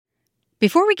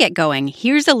Before we get going,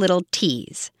 here's a little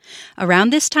tease.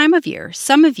 Around this time of year,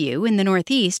 some of you in the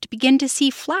Northeast begin to see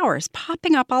flowers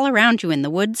popping up all around you in the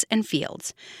woods and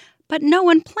fields. But no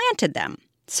one planted them.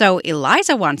 So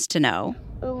Eliza wants to know,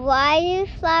 why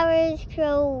do flowers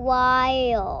grow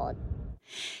wild?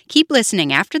 Keep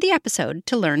listening after the episode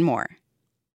to learn more.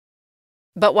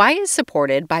 But Why is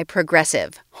supported by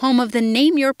Progressive, home of the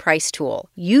Name Your Price tool.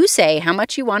 You say how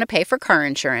much you want to pay for car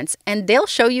insurance, and they'll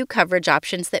show you coverage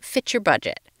options that fit your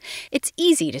budget. It's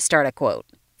easy to start a quote.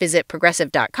 Visit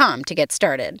Progressive.com to get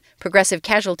started. Progressive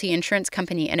Casualty Insurance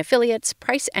Company and Affiliates.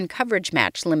 Price and coverage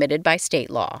match limited by state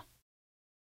law.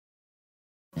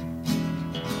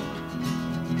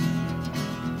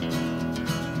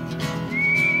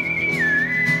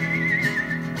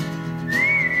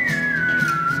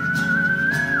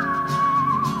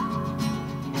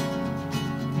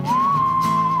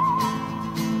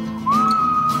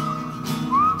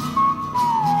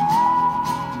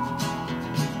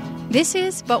 This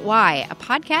is But Why, a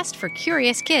podcast for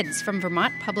curious kids from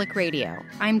Vermont Public Radio.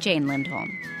 I'm Jane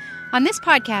Lindholm. On this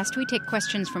podcast, we take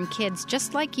questions from kids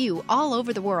just like you all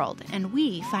over the world, and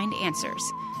we find answers.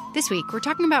 This week, we're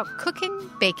talking about cooking,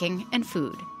 baking, and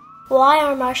food. Why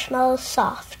are marshmallows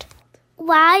soft?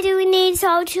 Why do we need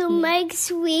salt to make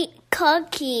sweet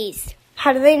cookies?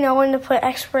 How do they know when to put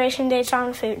expiration dates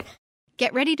on food?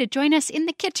 Get ready to join us in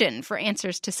the kitchen for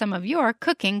answers to some of your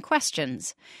cooking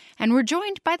questions. And we're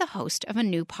joined by the host of a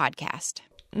new podcast.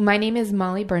 My name is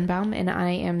Molly Birnbaum, and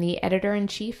I am the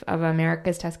editor-in-chief of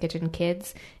America's Test Kitchen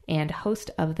Kids and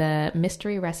host of the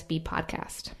Mystery Recipe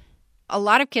podcast. A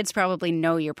lot of kids probably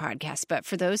know your podcast, but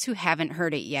for those who haven't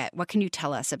heard it yet, what can you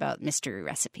tell us about Mystery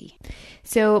Recipe?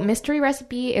 So Mystery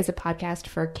Recipe is a podcast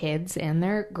for kids and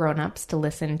their grown-ups to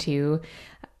listen to.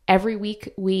 Every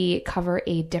week, we cover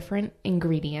a different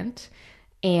ingredient,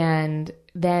 and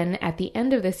then at the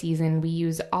end of the season, we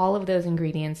use all of those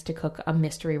ingredients to cook a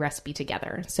mystery recipe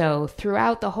together. So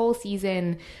throughout the whole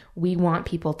season, we want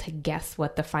people to guess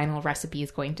what the final recipe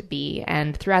is going to be.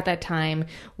 And throughout that time,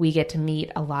 we get to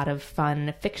meet a lot of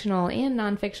fun fictional and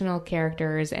non-fictional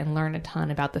characters and learn a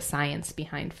ton about the science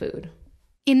behind food.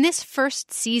 In this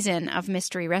first season of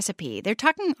Mystery Recipe, they're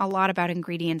talking a lot about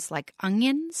ingredients like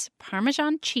onions,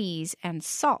 Parmesan cheese, and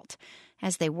salt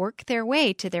as they work their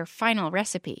way to their final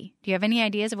recipe. Do you have any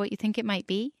ideas of what you think it might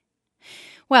be?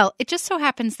 Well, it just so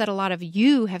happens that a lot of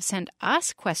you have sent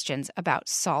us questions about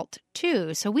salt,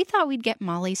 too, so we thought we'd get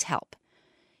Molly's help.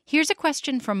 Here's a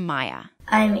question from Maya.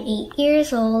 I'm 8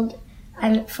 years old.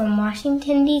 I'm from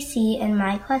Washington, D.C., and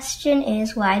my question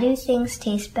is, why do things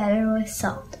taste better with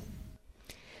salt?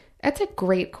 That's a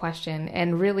great question,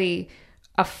 and really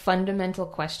a fundamental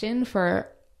question for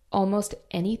almost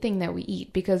anything that we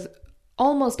eat, because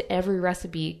almost every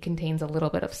recipe contains a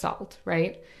little bit of salt,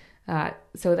 right?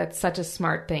 So that's such a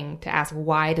smart thing to ask,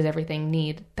 why does everything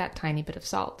need that tiny bit of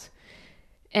salt?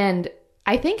 And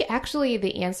I think actually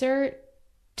the answer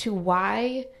to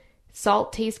why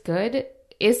salt tastes good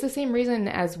is the same reason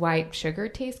as why sugar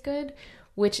tastes good,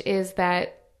 which is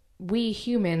that we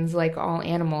humans, like all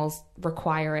animals,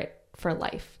 require it for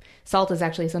life. Salt is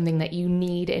actually something that you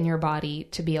need in your body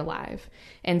to be alive.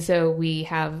 And so we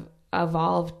have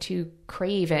evolved to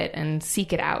crave it and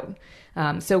seek it out.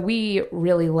 So we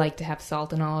really like to have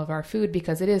salt in all of our food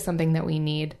because it is something that we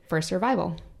need for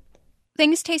survival.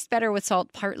 Things taste better with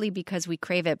salt partly because we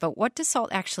crave it, but what does salt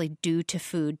actually do to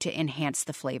food to enhance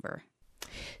the flavor?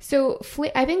 So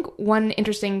I think one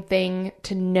interesting thing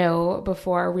to know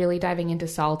before really diving into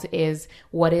salt is,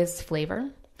 what is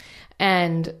flavor?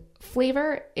 And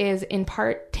flavor is in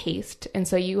part taste. And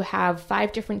so you have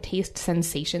 5 different taste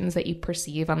sensations that you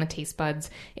perceive on the taste buds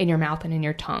in your mouth and in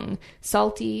your tongue: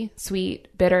 salty,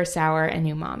 sweet, bitter, sour, and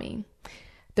umami.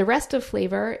 The rest of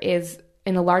flavor is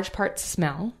in a large part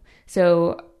smell.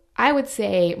 So I would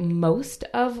say most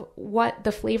of what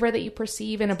the flavor that you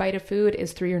perceive in a bite of food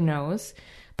is through your nose.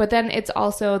 But then it's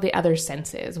also the other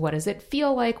senses. What does it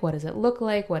feel like? What does it look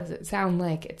like? What does it sound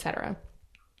like? Etc.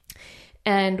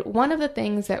 And one of the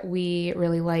things that we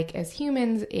really like as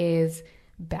humans is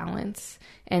balance.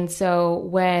 And so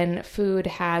when food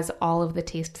has all of the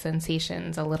taste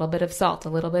sensations, a little bit of salt, a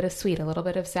little bit of sweet, a little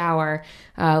bit of sour,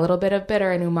 a little bit of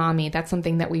bitter and umami, that's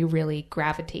something that we really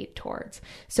gravitate towards.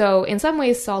 So in some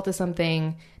ways, salt is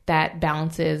something that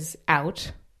balances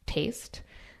out taste.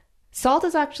 Salt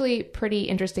is actually pretty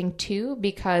interesting too,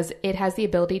 because it has the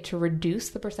ability to reduce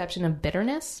the perception of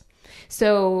bitterness.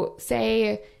 So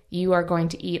say you are going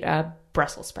to eat a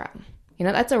Brussels sprout. You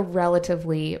know, that's a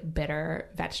relatively bitter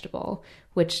vegetable,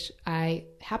 which I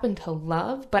happen to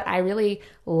love, but I really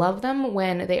love them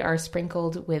when they are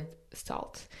sprinkled with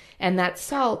salt. And that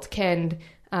salt can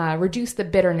reduce the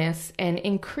bitterness, and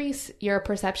increase your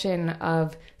perception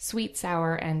of sweet,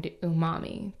 sour, and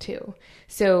umami too.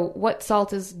 So what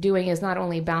salt is doing is not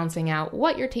only balancing out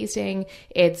what you're tasting,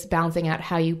 it's balancing out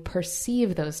how you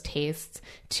perceive those tastes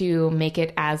to make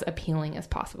it as appealing as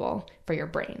possible for your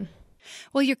brain.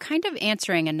 Well, you're kind of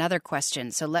answering another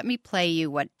question, so let me play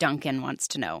you what Duncan wants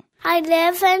to know. I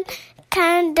live in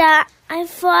Canada. I'm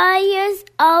 4 years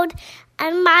old,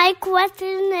 and my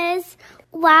question is,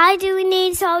 why do we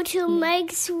need salt to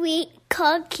make sweet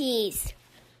cookies?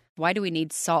 Why do we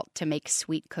need salt to make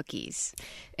sweet cookies?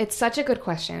 It's such a good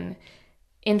question.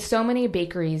 In so many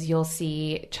bakeries, you'll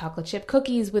see chocolate chip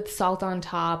cookies with salt on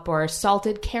top, or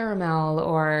salted caramel,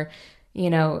 or,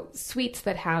 sweets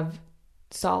that have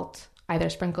salt either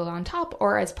sprinkled on top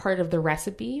or as part of the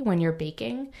recipe when you're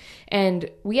baking. And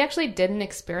we actually did an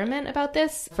experiment about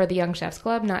this for the Young Chefs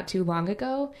Club not too long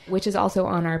ago, which is also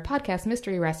on our podcast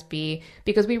Mystery Recipe,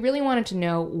 because we really wanted to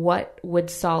know what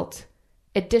would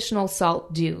additional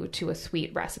salt do to a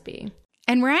sweet recipe.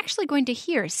 And we're actually going to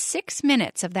hear 6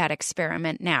 minutes of that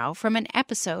experiment now from an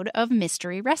episode of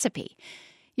Mystery Recipe.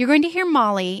 You're going to hear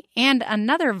Molly and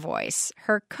another voice,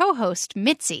 her co-host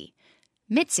Mitzi.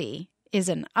 Mitzi is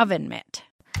an oven mitt.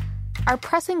 Our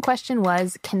pressing question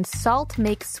was, can salt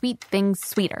make sweet things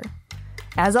sweeter?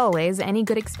 As always, any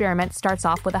good experiment starts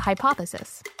off with a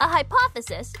hypothesis. A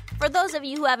hypothesis, for those of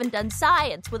you who haven't done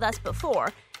science with us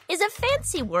before, is a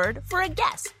fancy word for a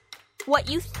guess. What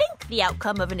you think the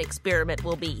outcome of an experiment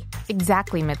will be.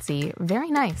 Exactly, Mitzi. Very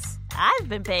nice. I've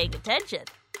been paying attention.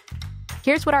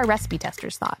 Here's what our recipe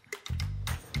testers thought.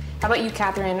 How about you,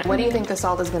 Catherine? What do you think the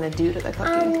salt is going to do to the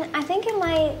cookie? I think it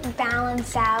might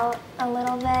balance out a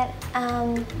little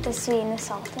bit the sweet and the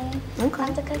salty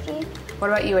of the cookie.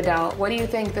 What about you, Adele? What do you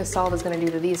think the salt is going to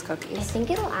do to these cookies? I think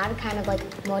it'll add kind of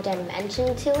like more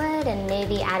dimension to it and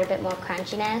maybe add a bit more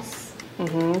crunchiness.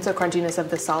 So crunchiness of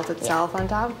the salt itself on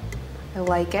top? I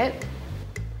like it.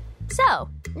 So,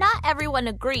 not everyone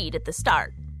agreed at the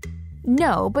start.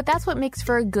 No, but that's what makes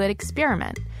for a good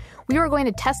experiment. We were going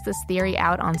to test this theory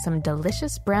out on some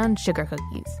delicious brown sugar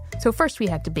cookies. So first we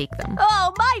had to bake them.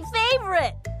 Oh, my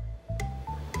favorite!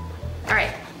 All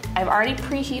right, I've already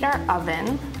preheated our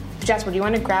oven. Jasper, do you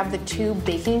want to grab the 2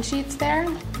 baking sheets there?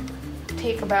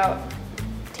 Take about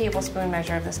a tablespoon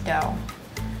measure of this dough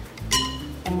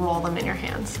and roll them in your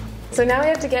hands. So now we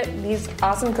have to get these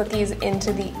awesome cookies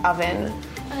into the oven.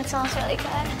 Oh, it smells really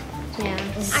good. Yeah.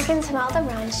 I can smell the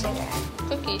brown sugar.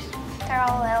 Cookies. They're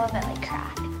all a little bit like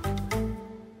cracked.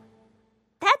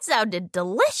 That sounded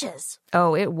delicious.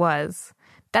 Oh, it was.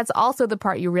 That's also the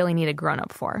part you really need a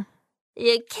grown-up for.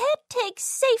 You can't take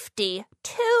safety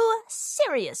too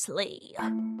seriously.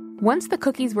 Once the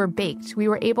cookies were baked, we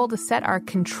were able to set our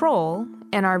control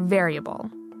and our variable.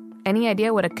 Any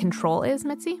idea what a control is,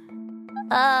 Mitzi?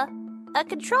 A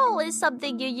control is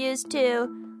something you use to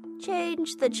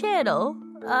change the channel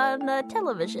on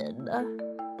television.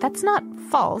 That's not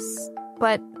false,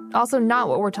 but also not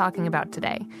what we're talking about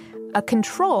today. A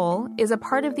control is a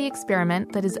part of the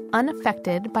experiment that is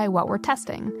unaffected by what we're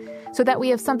testing, so that we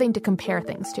have something to compare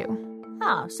things to.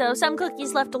 Oh, so some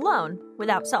cookies left alone,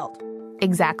 without salt.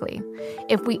 Exactly.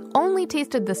 If we only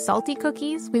tasted the salty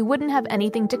cookies, we wouldn't have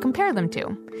anything to compare them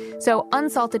to. So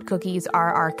unsalted cookies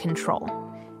are our control.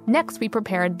 Next, we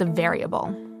prepared the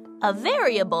variable. A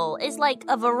variable is like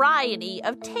a variety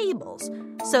of tables,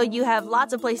 so you have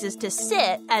lots of places to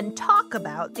sit and talk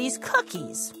about these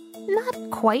cookies. Not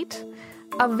quite.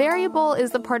 A variable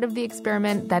is the part of the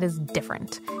experiment that is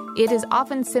different. It is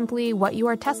often simply what you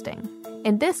are testing.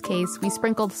 In this case, we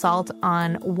sprinkled salt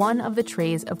on one of the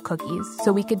trays of cookies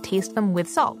so we could taste them with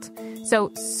salt.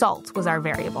 So salt was our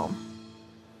variable.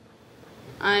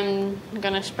 I'm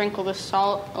going to sprinkle the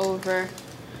salt over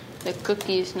the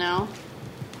cookies now.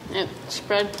 It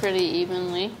spread pretty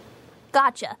evenly.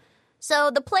 Gotcha.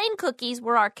 So the plain cookies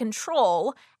were our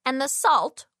control, and the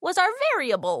salt was our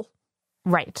variable.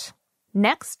 Right.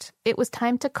 Next, it was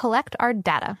time to collect our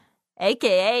data.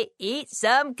 AKA, eat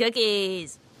some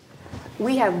cookies.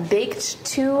 We have baked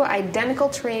 2 identical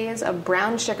trays of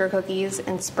brown sugar cookies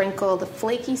and sprinkled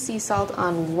flaky sea salt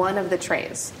on one of the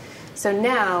trays. So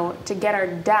now, to get our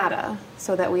data,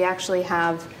 so that we actually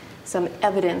have some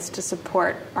evidence to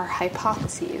support our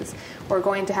hypotheses, we're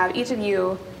going to have each of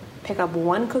you pick up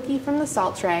 1 cookie from the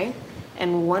salt tray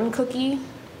and 1 cookie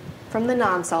from the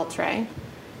non-salt tray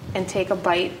and take a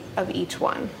bite of each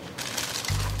one.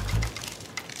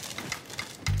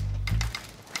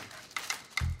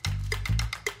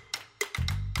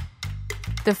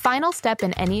 The final step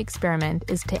in any experiment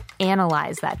is to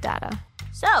analyze that data.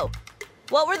 So,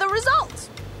 what were the results?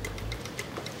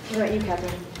 What about you,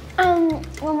 Catherine?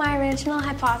 Well, my original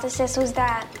hypothesis was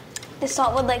that the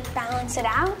salt would like balance it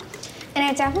out, and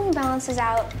it definitely balances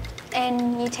out,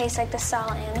 and you taste like the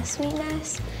salt and the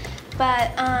sweetness.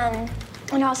 But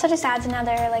it also just adds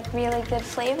another like really good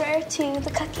flavor to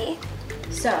the cookie.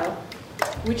 So,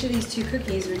 which of these two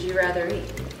cookies would you rather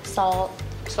eat? Salt.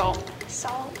 Salt.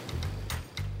 Salt.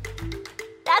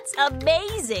 That's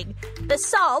amazing! The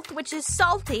salt, which is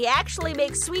salty, actually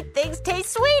makes sweet things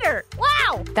taste sweeter.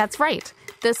 Wow! That's right.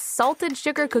 The salted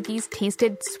sugar cookies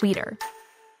tasted sweeter.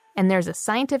 And there's a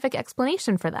scientific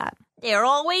explanation for that. There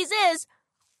always is.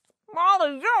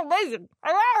 Molly, you're amazing.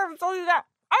 I gotta tell you that.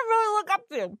 I really look up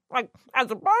to you. Like, as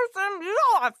a person, you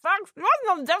know a lot of facts. You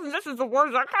have no definitions of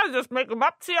words. I kind of just make them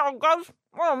up, see how it goes.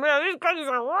 Oh, man, these cookies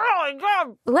are really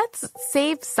good. Let's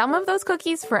save some of those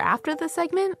cookies for after the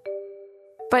segment.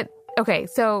 But, okay,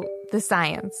 so the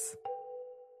science.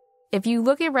 If you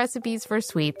look at recipes for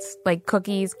sweets, like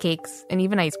cookies, cakes, and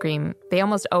even ice cream, they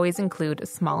almost always include a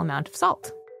small amount of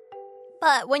salt.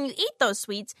 But when you eat those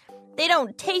sweets, they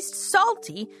don't taste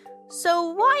salty,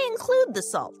 so why include the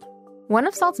salt? One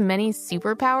of salt's many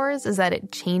superpowers is that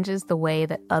it changes the way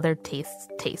that other tastes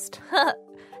taste.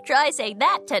 Try saying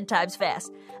that 10 times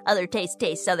fast. Other taste,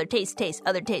 taste, other taste, taste,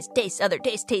 other taste, taste, other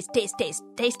taste, taste, taste, taste,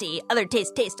 tasty, other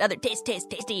taste, taste, other taste, taste,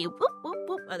 tasty, whoop, whoop,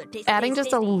 whoop, other taste, Adding taste, just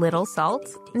tasty. a little salt,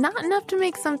 not enough to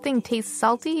make something taste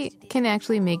salty, can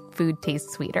actually make food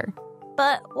taste sweeter.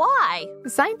 But why?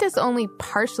 Scientists only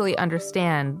partially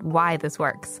understand why this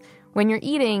works. When you're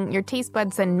eating, your taste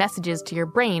buds send messages to your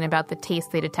brain about the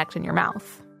taste they detect in your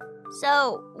mouth.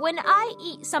 So, when I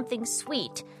eat something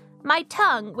sweet, my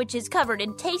tongue, which is covered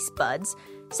in taste buds,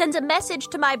 sends a message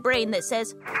to my brain that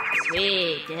says,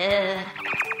 sweet.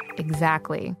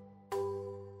 Exactly.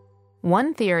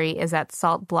 One theory is that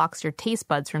salt blocks your taste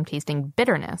buds from tasting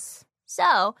bitterness.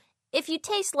 So, if you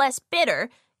taste less bitter,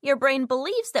 your brain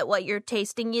believes that what you're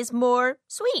tasting is more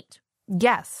sweet.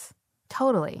 Yes,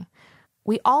 totally.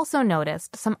 We also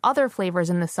noticed some other flavors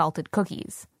in the salted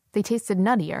cookies. They tasted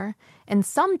nuttier, and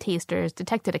some tasters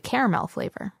detected a caramel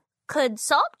flavor. Could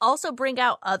salt also bring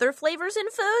out other flavors in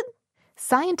food?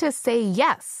 Scientists say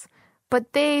yes,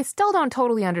 but they still don't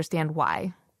totally understand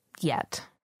why. Yet.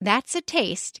 That's a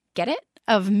taste, get it,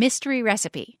 of mystery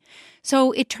recipe.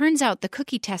 So it turns out the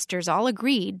cookie testers all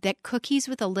agreed that cookies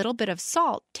with a little bit of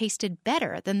salt tasted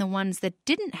better than the ones that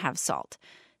didn't have salt,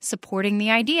 supporting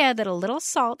the idea that a little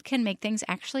salt can make things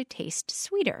actually taste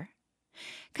sweeter.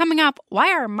 Coming up,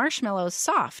 why are marshmallows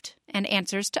soft? And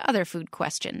answers to other food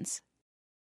questions.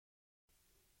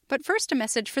 But first, a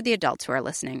message for the adults who are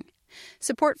listening.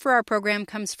 Support for our program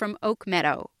comes from Oak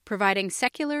Meadow, providing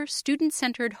secular,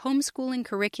 student-centered homeschooling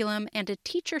curriculum and a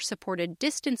teacher-supported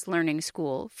distance learning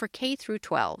school for K through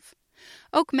 12.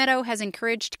 Oak Meadow has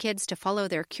encouraged kids to follow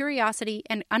their curiosity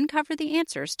and uncover the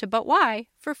answers to But Why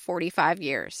for 45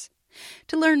 years.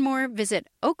 To learn more, visit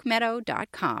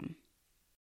oakmeadow.com.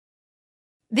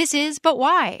 This is But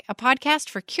Why, a podcast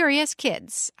for curious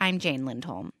kids. I'm Jane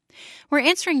Lindholm. We're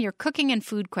answering your cooking and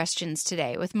food questions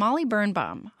today with Molly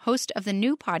Birnbaum, host of the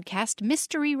new podcast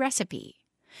Mystery Recipe.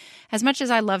 As much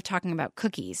as I love talking about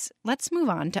cookies, let's move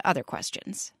on to other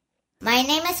questions. My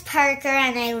name is Parker,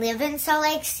 and I live in Salt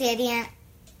Lake City, and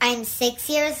I'm 6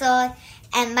 years old.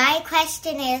 And my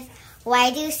question is,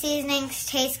 why do seasonings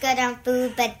taste good on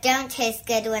food but don't taste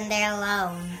good when they're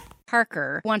alone?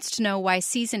 Parker wants to know why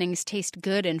seasonings taste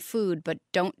good in food but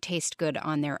don't taste good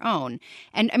on their own.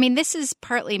 And, I mean, this is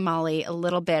partly, Molly, a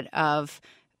little bit of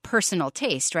personal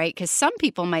taste, right? Because some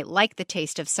people might like the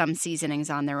taste of some seasonings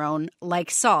on their own, like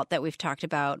salt that we've talked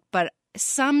about, but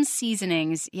some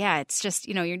seasonings, yeah, it's just,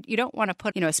 you don't want to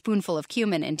put, a spoonful of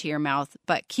cumin into your mouth,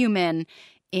 but cumin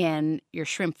in your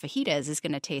shrimp fajitas is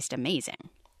going to taste amazing.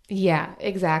 Yeah,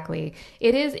 exactly.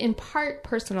 It is in part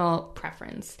personal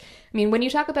preference. I mean, when you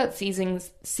talk about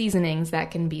seasonings, that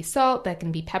can be salt, that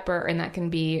can be pepper, and that can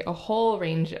be a whole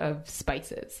range of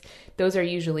spices. Those are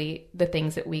usually the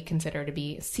things that we consider to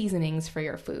be seasonings for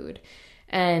your food.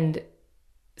 And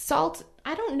salt,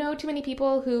 I don't know too many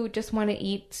people who just want to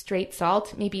eat straight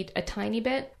salt, maybe a tiny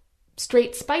bit.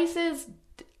 Straight spices,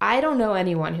 I don't know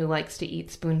anyone who likes to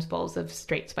eat spoonfuls of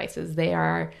straight spices. They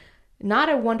are not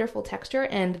a wonderful texture,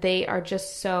 and they are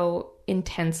just so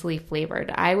intensely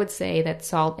flavored. I would say that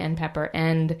salt and pepper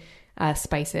and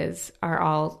spices are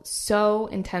all so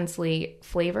intensely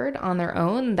flavored on their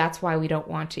own. That's why we don't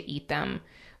want to eat them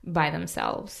by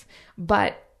themselves.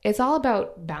 But it's all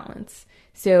about balance.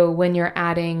 So when you're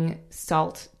adding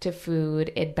salt to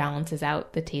food, it balances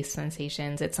out the taste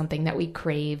sensations. It's something that we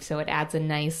crave, so it adds a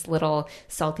nice little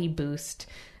salty boost.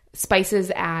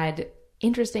 Spices add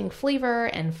interesting flavor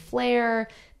and flair,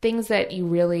 things that you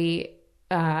really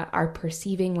are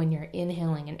perceiving when you're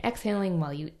inhaling and exhaling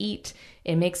while you eat.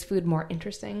 It makes food more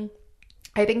interesting.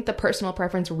 I think the personal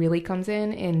preference really comes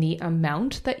in the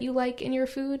amount that you like in your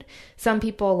food. Some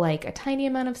people like a tiny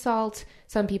amount of salt.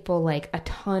 Some people like a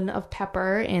ton of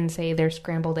pepper in, say, their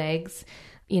scrambled eggs.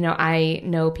 I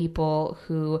know people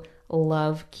who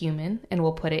love cumin and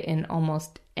will put it in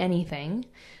almost anything.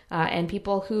 And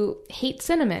people who hate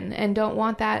cinnamon and don't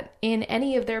want that in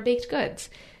any of their baked goods.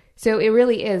 So it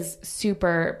really is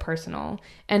super personal.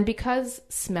 And because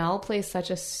smell plays such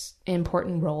an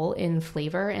important role in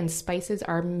flavor, and spices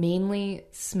are mainly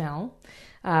smell,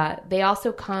 they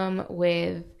also come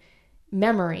with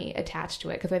memory attached to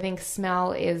it, because I think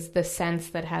smell is the sense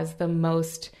that has the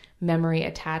most memory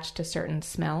attached to certain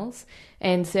smells.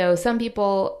 And so some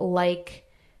people like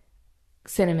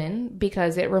cinnamon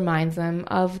because it reminds them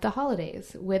of the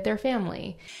holidays with their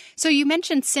family. So you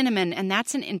mentioned cinnamon, and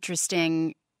that's an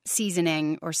interesting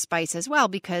seasoning or spice as well,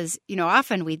 because,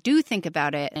 often we do think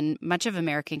about it in much of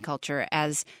American culture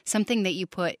as something that you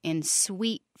put in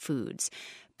sweet foods.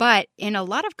 But in a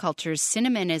lot of cultures,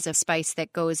 cinnamon is a spice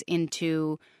that goes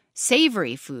into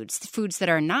savory foods that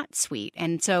are not sweet.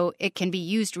 And so it can be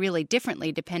used really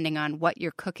differently depending on what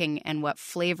you're cooking and what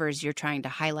flavors you're trying to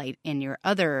highlight in your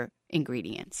other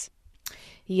ingredients.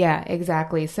 Yeah,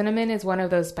 exactly. Cinnamon is one of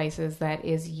those spices that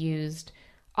is used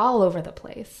all over the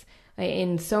place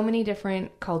in so many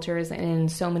different cultures and in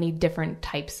so many different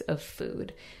types of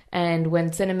food. And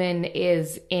when cinnamon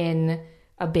is in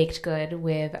a baked good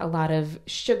with a lot of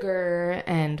sugar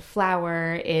and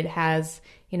flour, it has,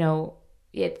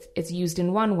 it's used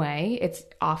in one way. It's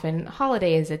often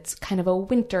holidays. It's kind of a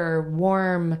winter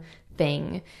warm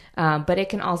thing, but it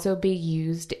can also be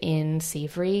used in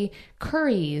savory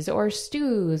curries or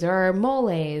stews or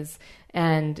moles,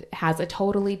 and has a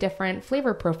totally different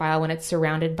flavor profile when it's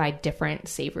surrounded by different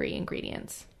savory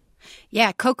ingredients.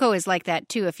 Yeah, cocoa is like that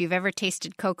too. If you've ever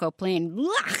tasted cocoa plain,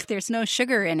 there's no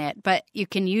sugar in it, but you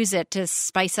can use it to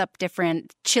spice up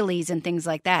different chilies and things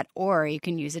like that, or you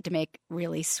can use it to make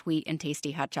really sweet and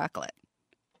tasty hot chocolate.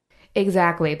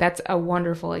 Exactly. That's a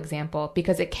wonderful example,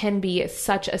 because it can be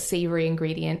such a savory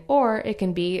ingredient, or it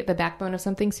can be the backbone of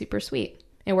something super sweet.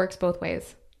 It works both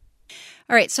ways.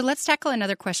 All right, so let's tackle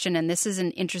another question, and this is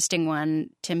an interesting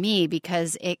one to me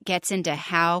because it gets into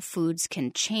how foods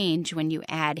can change when you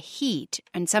add heat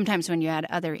and sometimes when you add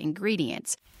other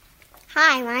ingredients.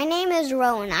 Hi, my name is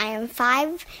Rowan. I am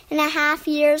 5.5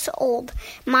 years old.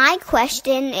 My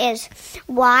question is,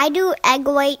 why do egg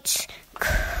whites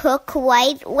cook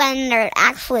white when they're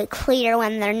actually clear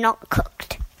when they're not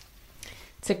cooked?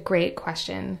 It's a great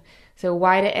question. So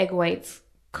why do egg whites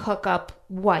cook up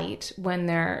white when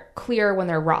they're clear when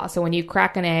they're raw? So when you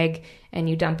crack an egg and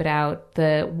you dump it out,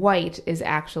 the white is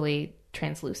actually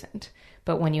translucent.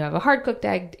 But when you have a hard-cooked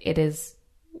egg, it is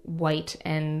white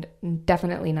and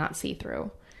definitely not see-through.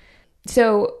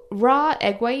 So raw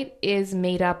egg white is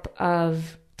made up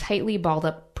of tightly balled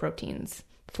up proteins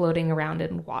floating around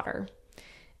in water.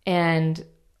 And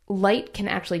light can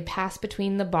actually pass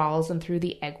between the balls and through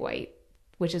the egg white,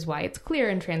 which is why it's clear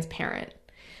and transparent.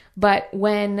 But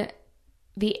when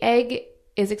the egg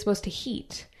is exposed to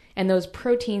heat and those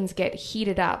proteins get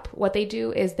heated up, what they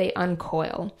do is they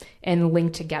uncoil and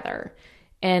link together.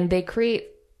 And they create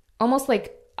almost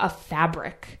like a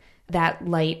fabric that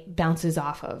light bounces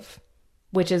off of,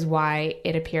 which is why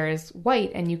it appears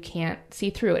white and you can't see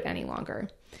through it any longer.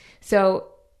 So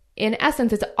in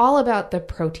essence, it's all about the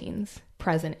proteins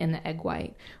present in the egg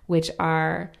white, which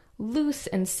are loose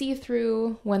and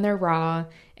see-through when they're raw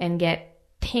and get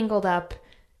tangled up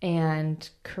and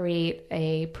create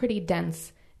a pretty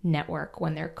dense network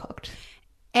when they're cooked.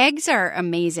 Eggs are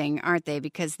amazing, aren't they?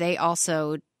 Because they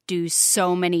also do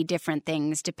so many different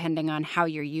things depending on how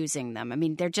you're using them. I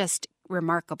mean, they're just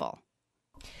remarkable.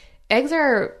 Eggs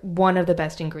are one of the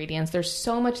best ingredients. There's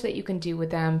so much that you can do with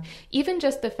them. Even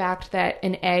just the fact that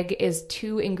an egg is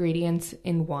 2 ingredients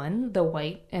in one, the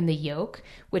white and the yolk,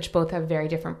 which both have very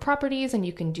different properties and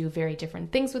you can do very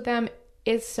different things with them,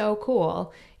 is so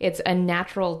cool. It's a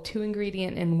natural 2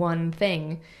 ingredient in one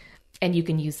thing. And you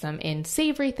can use them in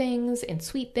savory things, in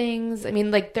sweet things. I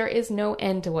mean, there is no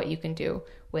end to what you can do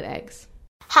with eggs.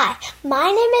 Hi, my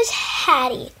name is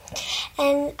Hattie,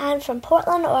 and I'm from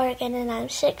Portland, Oregon, and I'm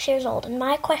 6 years old. And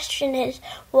my question is,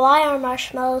 why are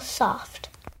marshmallows soft?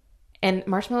 And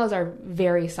marshmallows are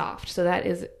very soft, so that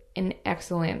is an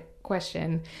excellent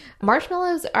question.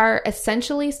 Marshmallows are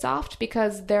essentially soft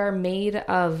because they're made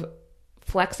of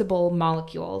flexible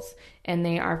molecules, and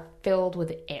they are filled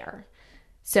with air.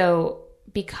 So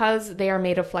because they are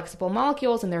made of flexible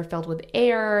molecules and they're filled with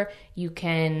air, you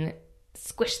can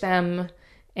squish them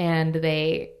and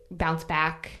they bounce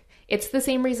back. It's the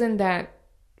same reason that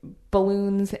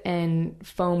balloons and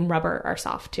foam rubber are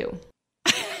soft too.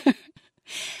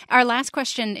 Our last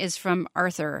question is from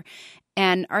Arthur.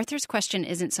 And Arthur's question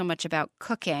isn't so much about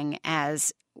cooking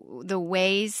as the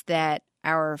ways that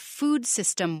our food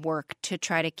system work to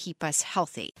try to keep us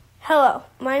healthy. Hello,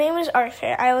 my name is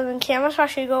Arthur. I live in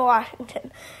Kamosh-Washougal,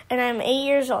 Washington, and I'm 8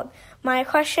 years old. My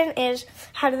question is,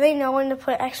 how do they know when to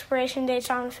put expiration dates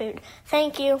on food?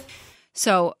 Thank you.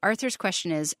 So Arthur's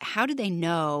question is, how do they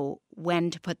know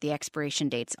when to put the expiration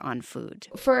dates on food?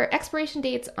 For expiration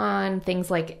dates on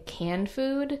things like canned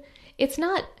food, it's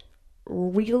not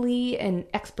really an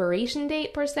expiration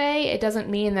date per se. It doesn't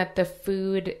mean that the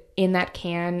food in that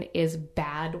can is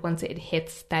bad once it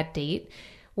hits that date.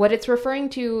 What it's referring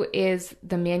to is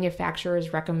the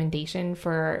manufacturer's recommendation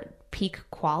for peak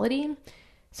quality,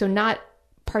 so not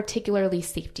particularly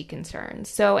safety concerns.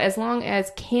 So as long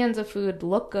as cans of food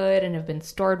look good and have been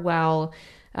stored well,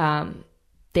 their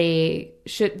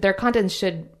contents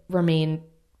should remain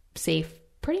safe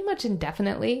pretty much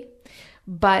indefinitely.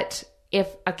 But if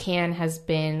a can has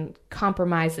been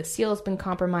compromised, the seal has been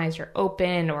compromised or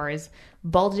open, or is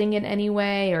bulging in any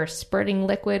way or spurting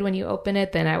liquid when you open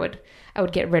it, then I would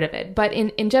get rid of it. But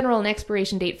in general, an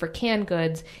expiration date for canned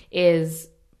goods is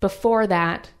before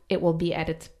that, it will be at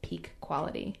its peak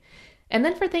quality. And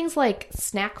then for things like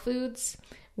snack foods,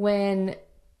 when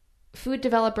food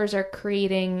developers are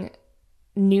creating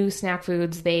new snack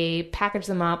foods, they package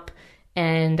them up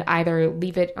and either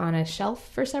leave it on a shelf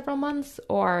for several months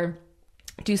or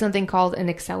do something called an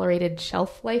accelerated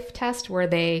shelf life test, where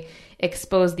they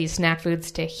expose these snack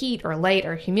foods to heat or light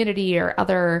or humidity or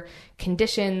other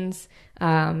conditions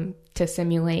to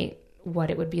simulate what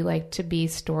it would be like to be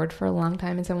stored for a long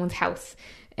time in someone's house.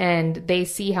 And they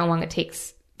see how long it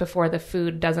takes before the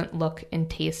food doesn't look and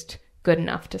taste good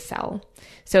enough to sell.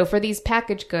 So for these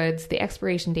packaged goods, the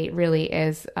expiration date really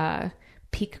is a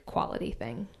peak quality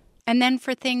thing. And then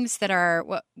for things that are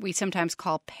what we sometimes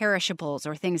call perishables,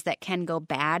 or things that can go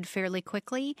bad fairly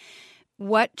quickly,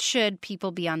 what should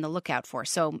people be on the lookout for?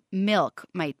 So milk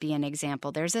might be an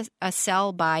example. There's a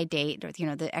sell-by date, or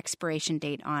the expiration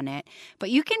date on it. But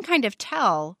you can kind of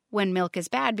tell when milk is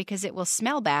bad because it will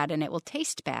smell bad and it will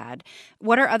taste bad.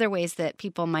 What are other ways that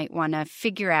people might want to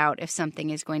figure out if something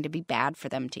is going to be bad for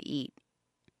them to eat?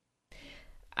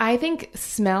 I think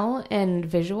smell and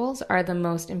visuals are the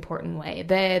most important way.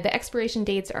 The expiration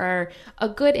dates are a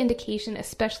good indication,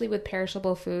 especially with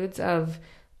perishable foods, of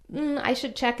I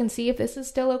should check and see if this is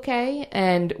still okay.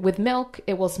 And with milk,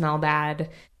 it will smell bad.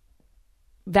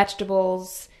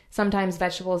 Vegetables, sometimes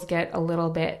vegetables get a little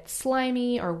bit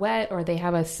slimy or wet, or they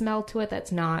have a smell to it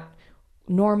that's not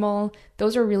normal.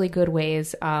 Those are really good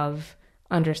ways of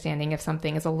understanding if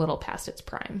something is a little past its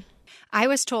prime. I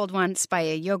was told once by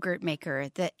a yogurt maker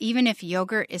that even if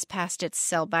yogurt is past its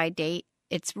sell-by date,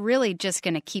 it's really just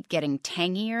going to keep getting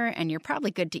tangier, and you're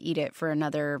probably good to eat it for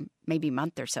another maybe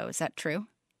month or so. Is that true?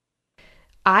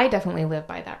 I definitely live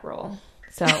by that rule.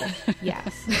 So,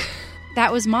 yes.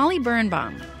 That was Molly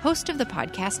Birnbaum, host of the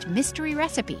podcast Mystery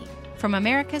Recipe from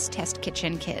America's Test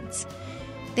Kitchen Kids.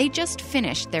 They just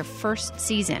finished their first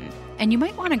season, and you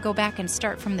might want to go back and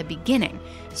start from the beginning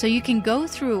so you can go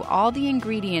through all the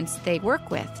ingredients they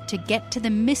work with to get to the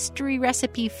Mystery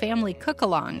Recipe family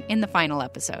cook-along in the final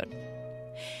episode.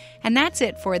 And that's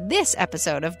it for this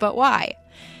episode of But Why?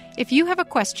 If you have a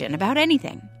question about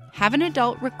anything, have an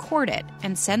adult record it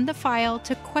and send the file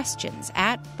to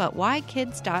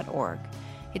questions@butwhykids.org.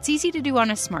 It's easy to do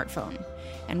on a smartphone,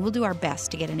 and we'll do our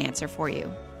best to get an answer for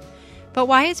you. But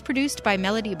Why is produced by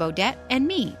Melody Bodette and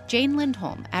me, Jane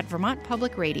Lindholm, at Vermont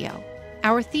Public Radio.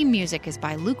 Our theme music is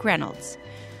by Luke Reynolds.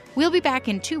 We'll be back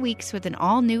in 2 weeks with an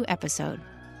all-new episode.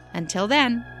 Until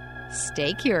then,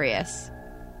 stay curious.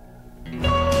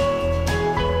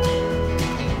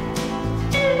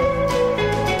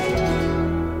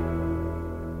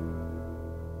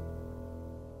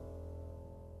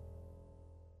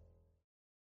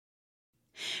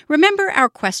 Remember our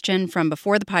question from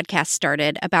before the podcast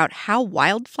started about how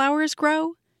wildflowers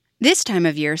grow? This time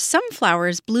of year, some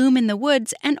flowers bloom in the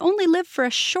woods and only live for a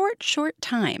short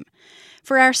time.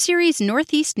 For our series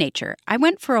Northeast Nature, I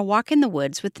went for a walk in the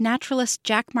woods with naturalist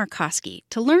Jack Markowski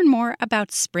to learn more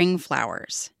about spring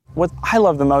flowers. What I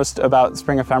love the most about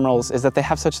spring ephemerals is that they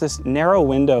have such this narrow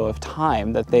window of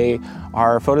time that they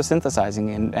are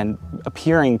photosynthesizing and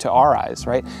appearing to our eyes,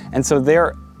 right? And so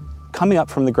they're coming up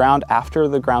from the ground after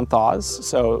the ground thaws,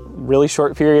 so really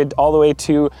short period all the way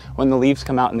to when the leaves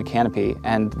come out in the canopy,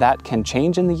 and that can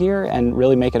change in the year and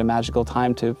really make it a magical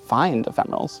time to find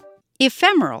ephemerals.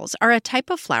 Ephemerals are a type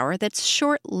of flower that's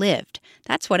short-lived.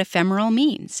 That's what ephemeral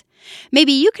means.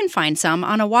 Maybe you can find some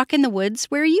on a walk in the woods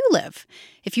where you live.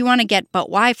 If you want to get But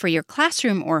Why for your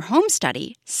classroom or home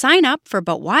study, sign up for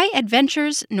But Why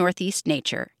Adventures Northeast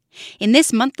Nature. In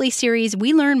this monthly series,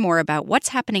 we learn more about what's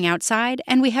happening outside,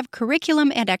 and we have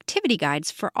curriculum and activity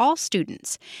guides for all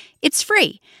students. It's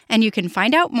free, and you can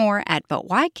find out more at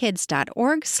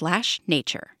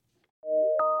butwhykids.org/nature.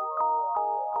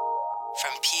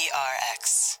 From